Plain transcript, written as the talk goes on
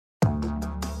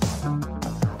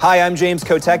Hi, I'm James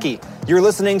Kotecki. You're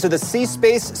listening to the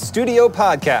C-Space Studio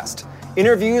Podcast.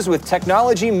 Interviews with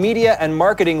technology, media, and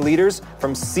marketing leaders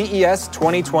from CES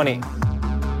 2020.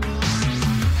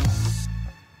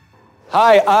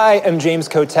 Hi, I am James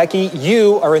Kotecki.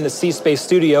 You are in the C-Space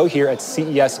Studio here at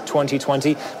CES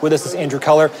 2020. With us is Andrew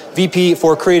Keller, VP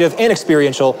for Creative and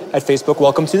Experiential at Facebook.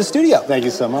 Welcome to the studio. Thank you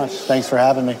so much. Thanks for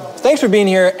having me. Thanks for being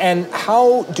here. And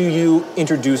how do you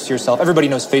introduce yourself? Everybody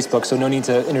knows Facebook, so no need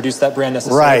to introduce that brand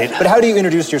necessarily. Right. But how do you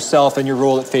introduce yourself and your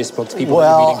role at Facebook to people that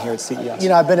you're meeting here at CES? You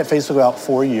know, I've been at Facebook about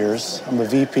 4 years. I'm a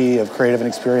VP of Creative and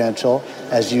Experiential.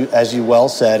 As you well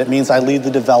said, it means I lead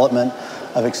the development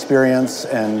of experience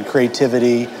and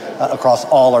creativity across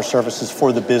all our services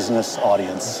for the business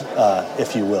audience,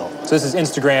 if you will. So this is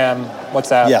Instagram,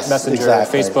 WhatsApp, yes, Messenger,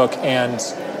 exactly. Facebook, and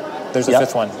there's a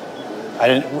fifth one. WhatsApp?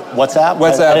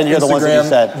 I didn't hear Instagram, the ones that you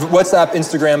said. WhatsApp,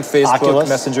 Instagram, Facebook, Oculus?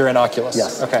 Messenger, and Oculus.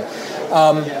 Yes. Okay.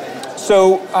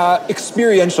 So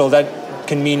experiential, that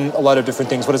can mean a lot of different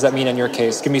things. What does that mean in your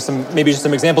case? Give me maybe just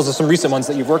some examples of some recent ones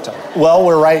that you've worked on. Well,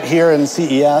 we're right here in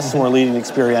CES, and we're leading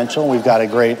experiential. We've got a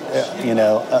great,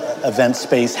 event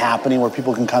space happening where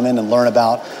people can come in and learn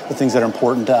about the things that are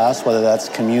important to us, whether that's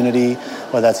community,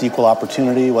 whether that's equal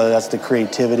opportunity, whether that's the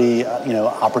creativity,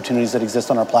 opportunities that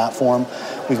exist on our platform.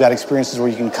 We've got experiences where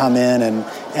you can come in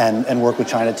and work with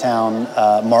Chinatown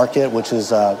Market, which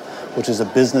is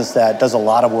a business that does a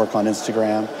lot of work on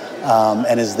Instagram.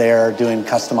 And is there doing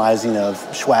customizing of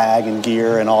swag and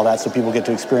gear and all that, so people get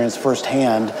to experience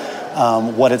firsthand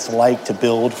what it's like to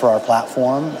build for our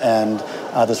platform and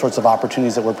the sorts of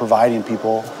opportunities that we're providing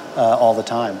people all the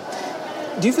time.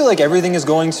 Do you feel like everything is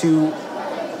going to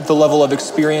the level of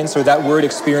experience, or that word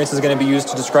experience is going to be used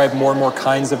to describe more and more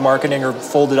kinds of marketing, or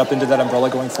folded up into that umbrella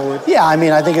going forward? Yeah, I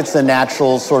mean, I think it's the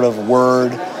natural sort of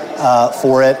word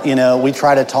for it. We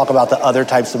try to talk about the other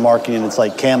types of marketing. It's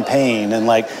like campaign, and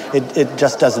like it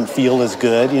just doesn't feel as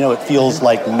good. It feels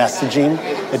like messaging.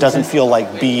 It doesn't feel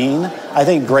like being. I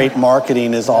think great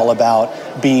marketing is all about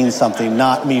being something,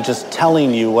 not me just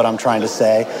telling you what I'm trying to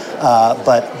say,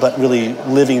 but really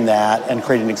living that and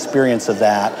creating an experience of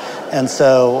that. And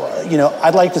so,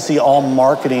 I'd like to see all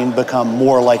marketing become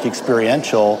more like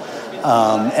experiential.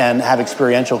 And have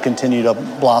experiential continue to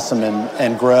blossom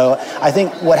and grow. I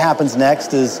think what happens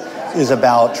next is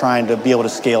about trying to be able to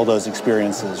scale those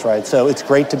experiences, right? So it's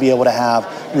great to be able to have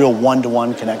real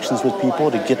one-to-one connections with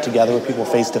people, to get together with people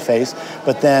face-to-face.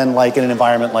 But then, like in an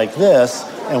environment like this,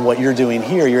 and what you're doing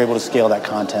here, you're able to scale that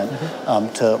content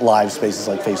to live spaces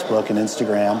like Facebook and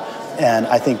Instagram. And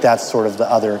I think that's sort of the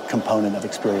other component of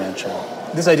experiential.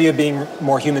 This idea of being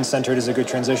more human-centered is a good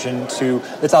transition to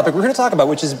the topic we're going to talk about,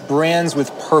 which is brands with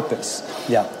purpose.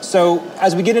 Yeah. So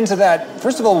as we get into that,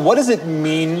 first of all, what does it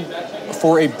mean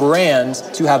for a brand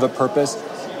to have a purpose?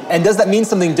 And does that mean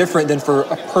something different than for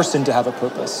a person to have a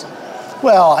purpose?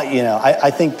 Well,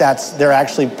 I think they're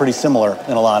actually pretty similar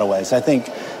in a lot of ways. I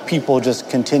think people just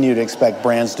continue to expect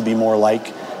brands to be more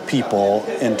like people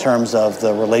in terms of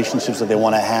the relationships that they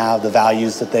want to have, the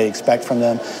values that they expect from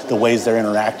them, the ways they're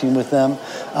interacting with them.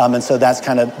 And so that's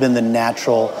kind of been the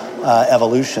natural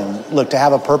evolution. Look, to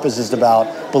have a purpose is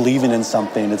about believing in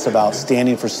something. It's about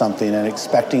standing for something and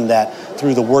expecting that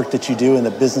through the work that you do and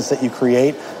the business that you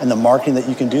create and the marketing that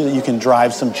you can do, that you can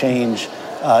drive some change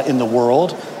in the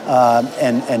world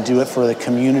and do it for the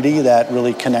community that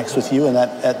really connects with you and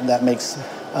that makes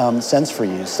sense for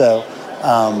you. So,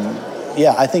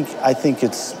 yeah, I think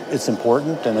it's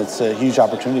important, and it's a huge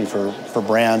opportunity for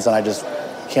brands, and I just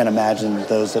can't imagine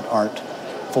those that aren't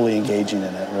fully engaging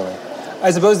in it, really.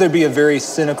 I suppose there'd be a very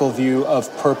cynical view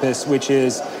of purpose, which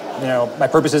is, my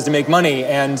purpose is to make money,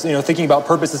 and thinking about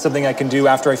purpose is something I can do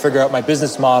after I figure out my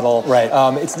business model. Right.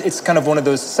 It's kind of one of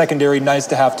those secondary,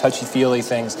 nice-to-have, touchy-feely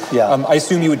things. Yeah. I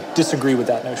assume you would disagree with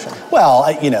that notion. Well,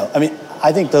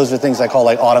 I think those are things I call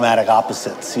like automatic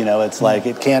opposites. It's like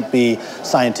it can't be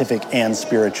scientific and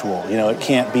spiritual. It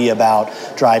can't be about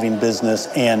driving business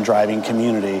and driving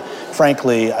community.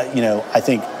 Frankly, I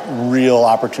think real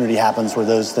opportunity happens where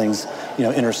those things,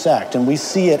 intersect. And we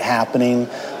see it happening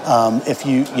if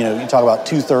you talk about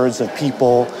 2/3 of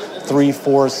people,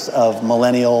 3/4 of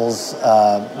millennials,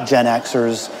 Gen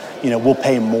Xers, will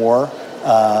pay more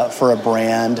for a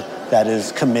brand that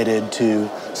is committed to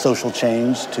social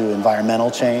change, to environmental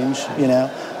change.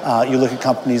 You look at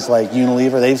companies like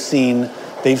Unilever;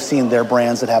 they've seen their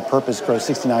brands that have purpose grow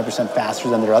 69% faster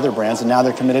than their other brands, and now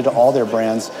they're committed to all their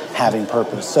brands having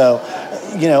purpose. So,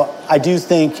 I do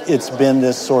think it's been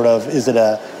this sort of, is it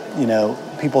a,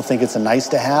 people think it's a nice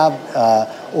to have,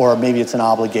 or maybe it's an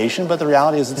obligation, but the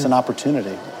reality is it's an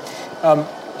opportunity.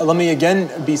 Let me again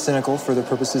be cynical for the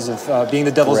purposes of being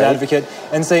the devil's advocate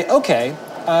and say, okay,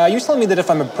 you're telling me that if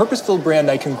I'm a purpose-filled brand,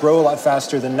 I can grow a lot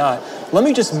faster than not. Let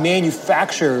me just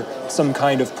manufacture some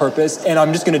kind of purpose, and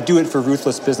I'm just going to do it for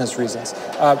ruthless business reasons.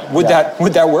 Would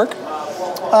that work?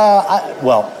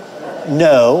 Well,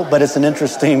 no, but it's an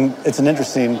interesting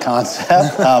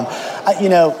concept.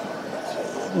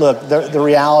 Look, the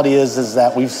reality is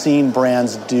that we've seen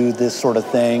brands do this sort of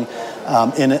thing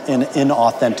in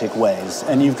inauthentic ways,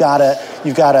 and you've got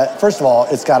to. First of all,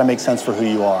 it's got to make sense for who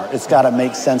you are. It's got to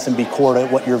make sense and be core to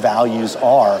what your values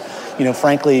are.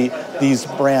 Frankly, these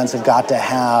brands have got to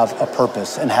have a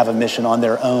purpose and have a mission on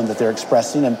their own that they're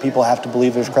expressing, and people have to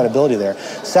believe there's credibility there.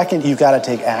 Second, you've got to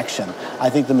take action. I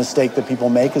think the mistake that people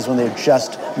make is when they're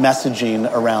just messaging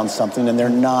around something and they're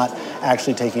not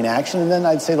actually taking action. And then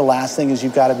I'd say the last thing is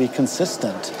you've got to be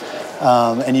consistent,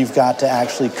 and you've got to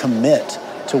actually commit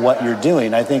to what you're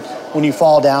doing. I think when you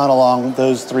fall down along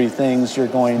those three things, you're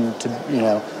going to,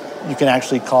 you can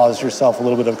actually cause yourself a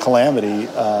little bit of calamity,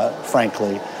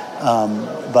 frankly.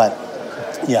 But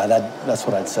yeah, that's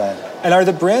what I'd say. And are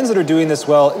the brands that are doing this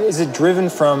well, is it driven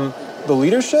from the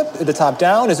leadership, the top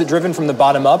down? Is it driven from the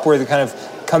bottom up, where the kind of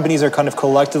companies are kind of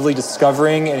collectively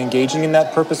discovering and engaging in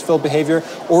that purpose-filled behavior?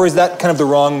 Or is that kind of the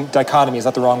wrong dichotomy? Is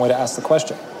that the wrong way to ask the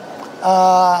question?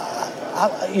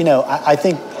 I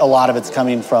think a lot of it's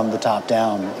coming from the top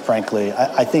down, frankly.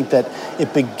 I think that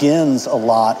it begins a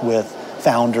lot with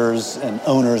founders and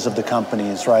owners of the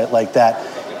companies, right? Like that,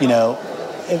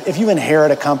 if you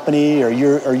inherit a company or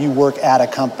you work at a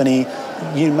company,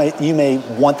 you may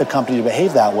want the company to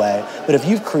behave that way. But if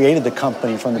you've created the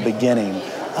company from the beginning,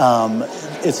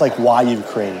 it's like why you've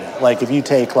created it. Like if you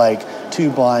take two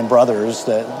blind brothers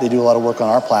that they do a lot of work on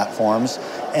our platforms,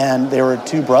 and there were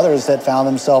two brothers that found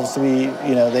themselves to be,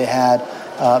 they had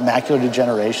macular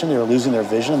degeneration, they were losing their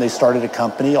vision, and they started a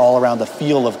company all around the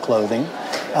feel of clothing,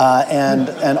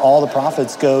 and all the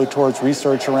profits go towards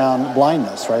research around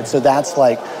blindness, right? So that's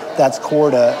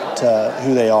core to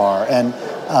who they are. And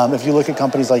if you look at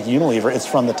companies like Unilever, it's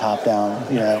from the top down,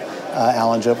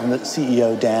 Alan Jope from the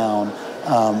CEO down,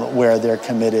 where they're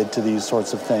committed to these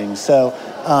sorts of things. So,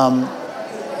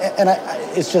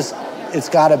 it's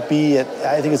got to be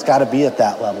at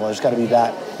that level. There's got to be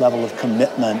that level of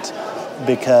commitment,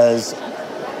 because,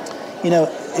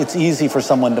 it's easy for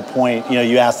someone to point,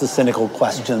 you ask the cynical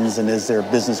questions and is there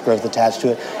business growth attached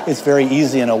to it? It's very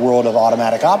easy in a world of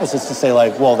automatic opposites to say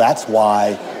well, that's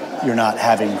why you're not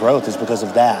having growth is because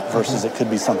of that, versus it could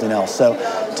be something else. So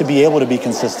to be able to be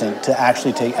consistent, to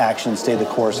actually take action, stay the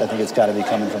course, I think it's got to be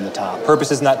coming from the top. Purpose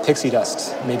is not pixie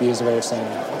dust, maybe is a way of saying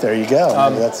it. There you go.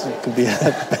 Could be,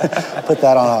 put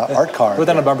that on an art card. Put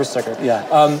that on a bumper sticker.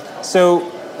 Yeah. So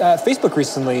Facebook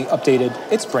recently updated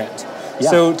its brand. Yeah.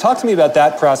 So talk to me about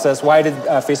that process. Why did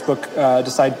Facebook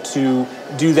decide to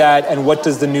do that, and what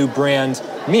does the new brand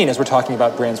mean as we're talking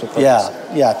about brands with purpose?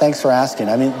 Yeah. Thanks for asking.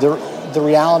 I mean, the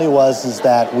reality is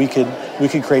that we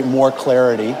could create more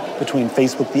clarity between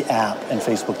Facebook the app and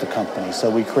Facebook the company. So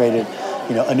we created,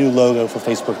 a new logo for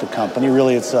Facebook the company.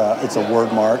 Really, it's a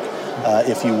word mark,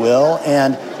 if you will,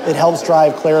 and it helps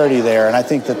drive clarity there. And I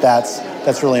think that's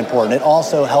really important. It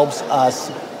also helps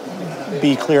us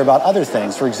be clear about other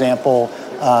things. For example,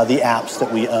 the apps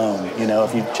that we own.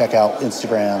 If you check out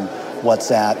Instagram,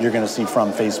 WhatsApp, you're going to see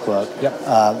from Facebook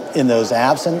in those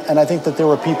apps. And I think that there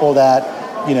were people that,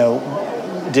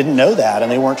 didn't know that,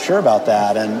 and they weren't sure about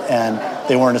that, and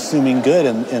they weren't assuming good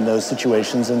in those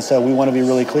situations. And so we want to be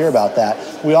really clear about that.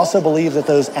 We also believe that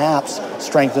those apps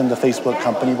strengthen the Facebook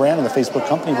company brand, and the Facebook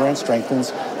company brand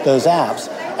strengthens those apps.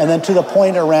 And then to the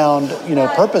point around,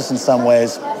 purpose in some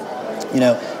ways,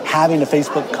 having a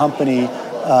Facebook company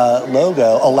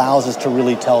logo allows us to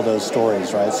really tell those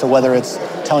stories, right? So whether it's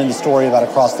telling the story about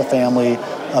across the family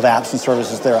of apps and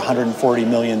services, there are 140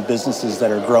 million businesses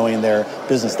that are growing their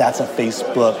business. That's a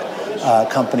Facebook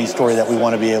company story that we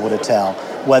want to be able to tell.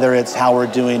 Whether it's how we're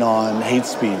doing on hate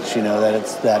speech,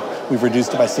 that we've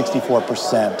reduced it by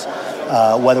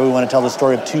 64%. Whether we want to tell the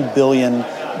story of $2 billion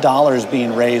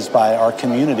being raised by our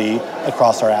community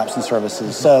across our apps and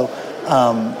services. So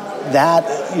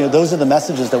those are the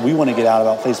messages that we want to get out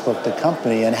about Facebook the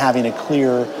company, and having a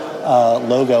clear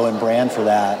logo and brand for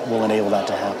that will enable that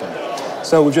to happen.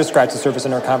 So we've just scratched the surface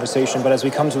in our conversation, but as we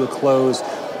come to a close,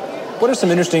 what are some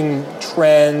interesting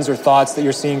trends or thoughts that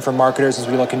you're seeing from marketers as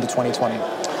we look into 2020?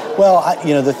 Well,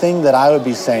 the thing that I would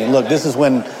be saying, look, this is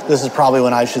probably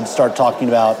when I should start talking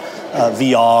about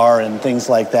VR and things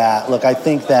like that. Look, I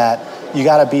think that you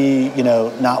got to be,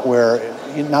 not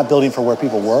building for where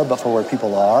people were, but for where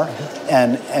people are.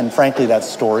 And frankly, that's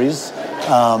stories.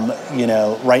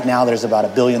 Right now there's about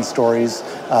 1 billion stories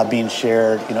being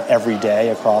shared, every day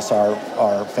across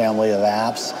our family of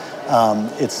apps.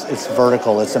 It's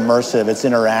vertical, it's immersive, it's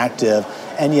interactive,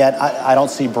 and yet I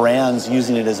don't see brands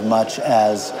using it as much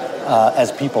as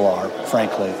people are,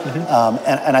 frankly.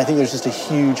 And I think there's just a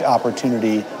huge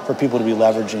opportunity for people to be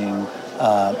leveraging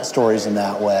stories in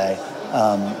that way.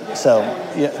 So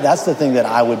that's the thing that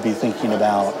I would be thinking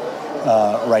about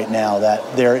right now,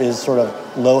 that there is sort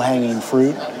of low-hanging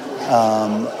fruit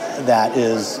that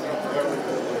is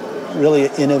really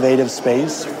an innovative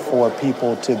space for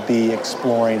people to be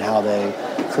exploring how they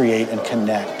create and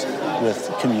connect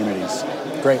with communities.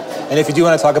 Great. And if you do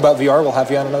want to talk about VR, we'll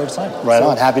have you on another time. Right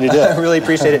on. Happy to do it. I really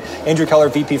appreciate it. Andrew Keller,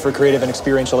 VP for Creative and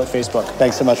Experiential at Facebook.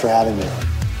 Thanks so much for having me.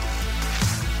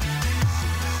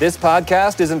 This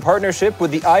podcast is in partnership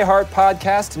with the iHeart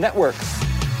Podcast Network.